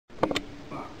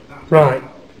Right,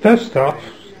 first off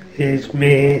is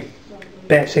my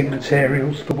basic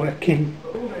materials for working,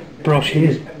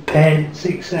 brushes, paints,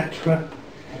 etc.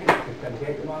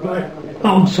 Right,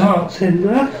 all sorts in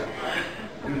there.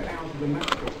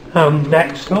 And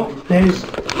next up is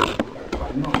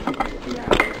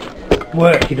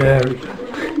working area.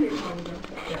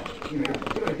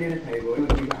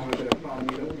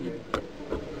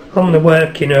 On the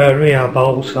working area we have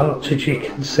all sorts, as you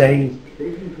can see,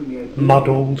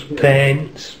 models,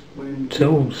 paints,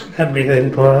 tools,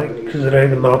 everything like, because they're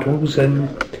the models, and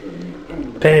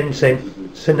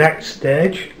painting. So next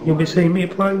stage you'll be seeing me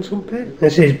applying some paint.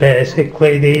 This is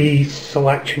basically the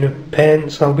selection of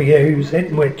paints I'll be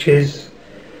using, which is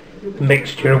a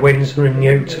mixture of Winsor and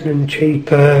Newton and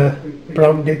cheaper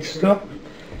branded stuff,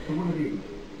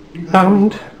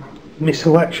 and my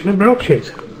selection of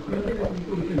brushes,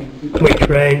 which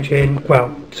range in,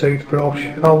 well,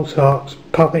 toothbrush, all sorts,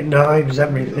 palette knives,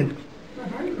 everything.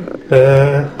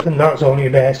 And that's only a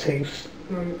basic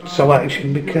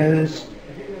selection because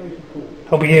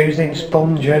I'll be using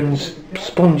sponges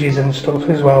and stuff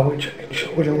as well, which I can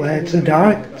show you later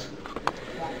down.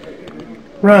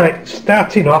 Right,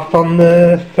 starting off on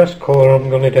the first colour I'm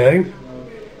going to do,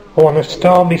 I want a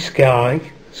stormy sky,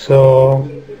 so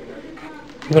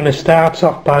I'm going to start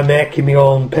off by making my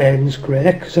own Payne's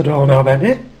grey because I don't have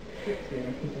any,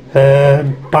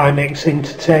 by mixing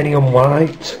titanium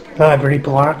white, ivory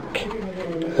black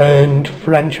and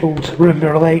French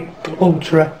ultramarine.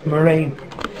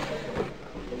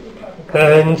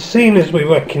 And seeing as we're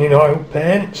working in oil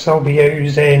paints, I'll be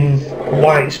using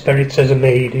white spirit as a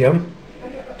medium,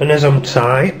 and as I'm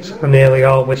tight I nearly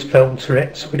always filter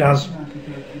it so it has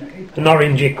an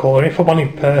orangey colour if I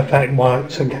wanted perfect white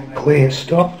to get clear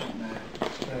stuff.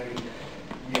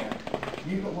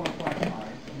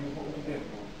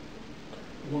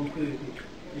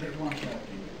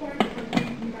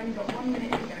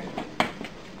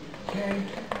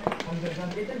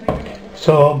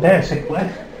 So basically,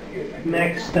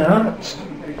 next start,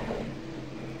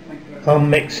 I'm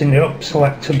mixing it up,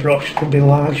 select a brush to be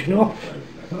large enough.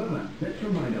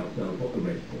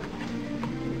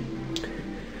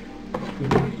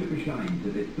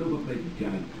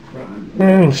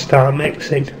 And start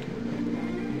mixing.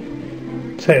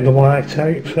 Take the white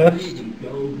out first. A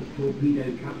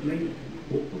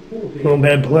little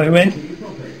bit of blue in.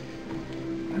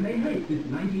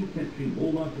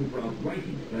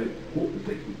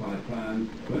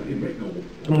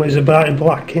 And there's a bit of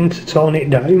black in to tone it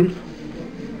down.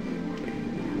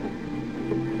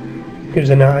 Gives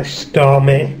a nice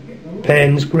stormy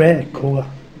Payne's grey colour.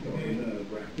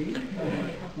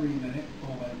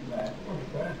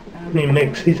 And you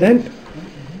mix it in.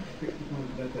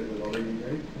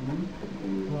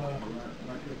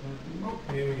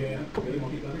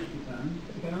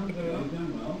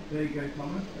 There you go,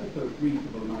 Thomas. That's a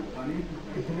reasonable amount of money.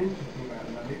 It's an interesting amount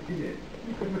of money, is it?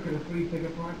 You could look at a three-figure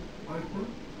price item.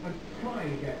 I'd try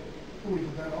and get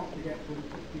 40% off to get to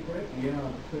 60 quid. Yeah.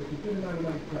 So it's a good amount of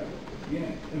money to play.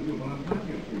 Yeah. And good one. I'm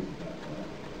happy to do that.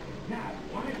 Now,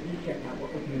 why don't you check out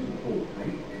what the news report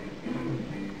takes?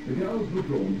 The girls were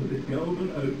drawn to this golden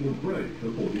opal brooch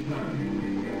for £40.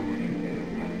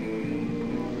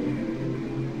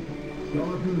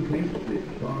 Jonathan thinks this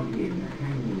bargain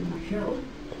hanging shelf,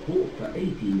 bought for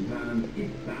 £18,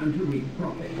 is bound to reap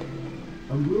profit.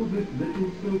 And will this little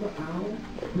silver owl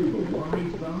prove a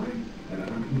wise buy at £130?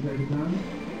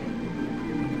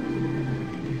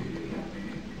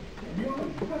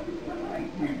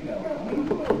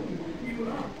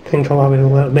 I think I'll have it a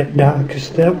little bit darker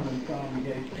still.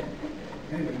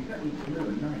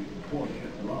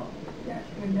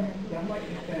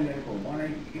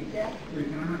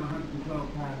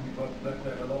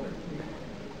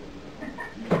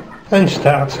 And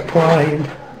start applying.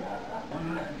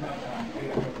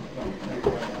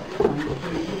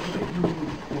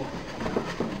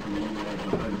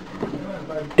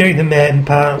 Do the main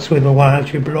parts with a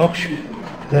larger brush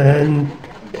and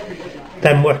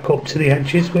then work up to the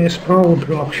edges with a smaller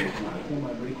brush.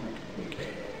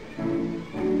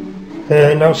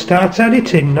 And I'll start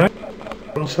editing now.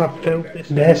 Once I've filled this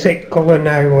basic colour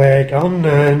now laid on,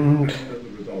 and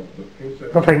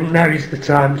I think now is the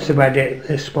time to edit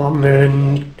this one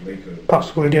and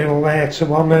possibly do a later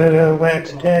one at a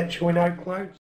later date showing how clouds.